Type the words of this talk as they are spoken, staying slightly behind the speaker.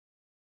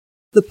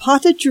The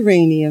Potted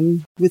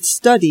Geranium with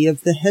Study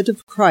of the Head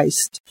of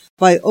Christ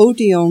by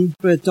Odilon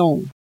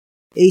Redon,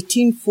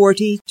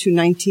 1840 to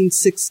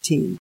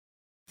 1916.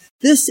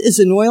 This is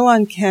an oil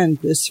on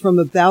canvas from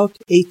about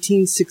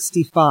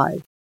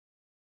 1865.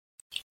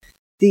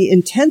 The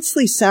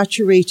intensely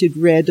saturated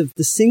red of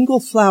the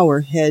single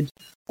flower head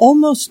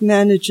almost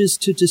manages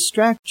to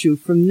distract you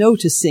from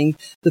noticing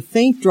the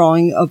faint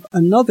drawing of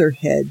another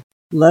head,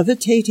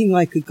 levitating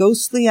like a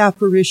ghostly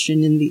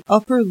apparition in the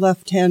upper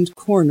left-hand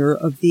corner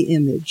of the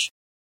image.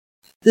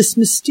 This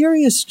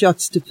mysterious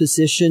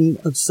juxtaposition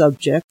of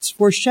subjects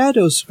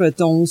foreshadows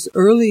Redon's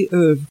early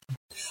oeuvre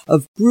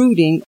of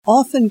brooding,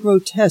 often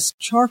grotesque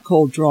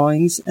charcoal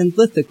drawings and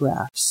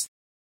lithographs.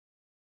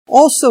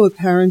 Also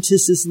apparent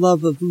is his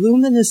love of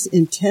luminous,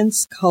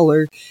 intense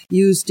color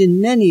used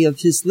in many of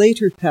his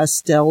later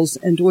pastels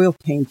and oil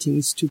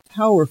paintings to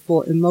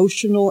powerful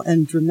emotional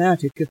and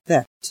dramatic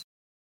effect.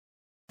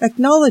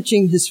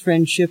 Acknowledging his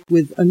friendship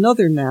with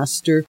another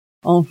master,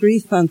 Henri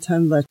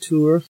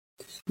Fantin-Latour,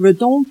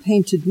 Redon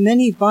painted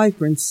many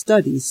vibrant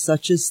studies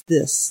such as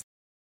this.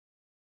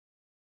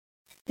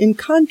 In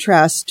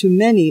contrast to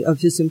many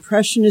of his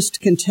Impressionist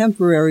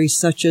contemporaries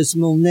such as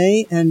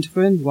Monet and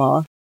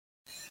Renoir,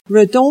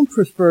 Redon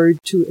preferred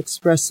to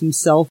express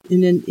himself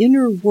in an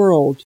inner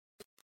world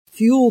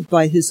fueled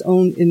by his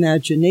own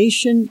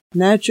imagination,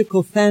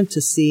 magical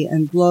fantasy,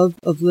 and love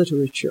of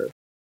literature.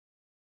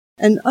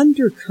 An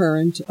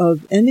undercurrent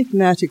of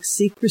enigmatic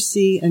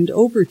secrecy and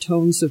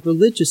overtones of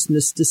religious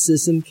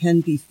mysticism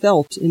can be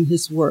felt in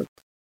his work.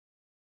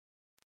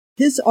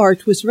 His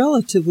art was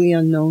relatively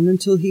unknown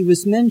until he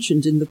was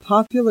mentioned in the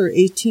popular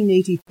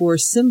 1884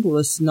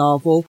 symbolist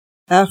novel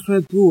À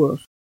Rebours,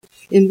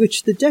 in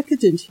which the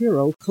decadent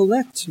hero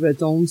collects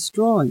Redon's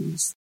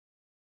drawings.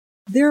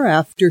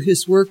 Thereafter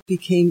his work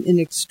became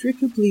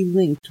inextricably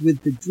linked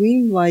with the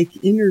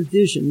dreamlike inner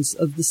visions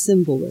of the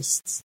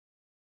symbolists.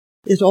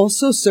 It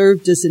also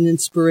served as an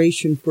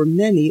inspiration for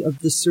many of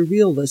the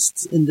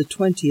surrealists in the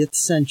 20th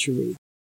century.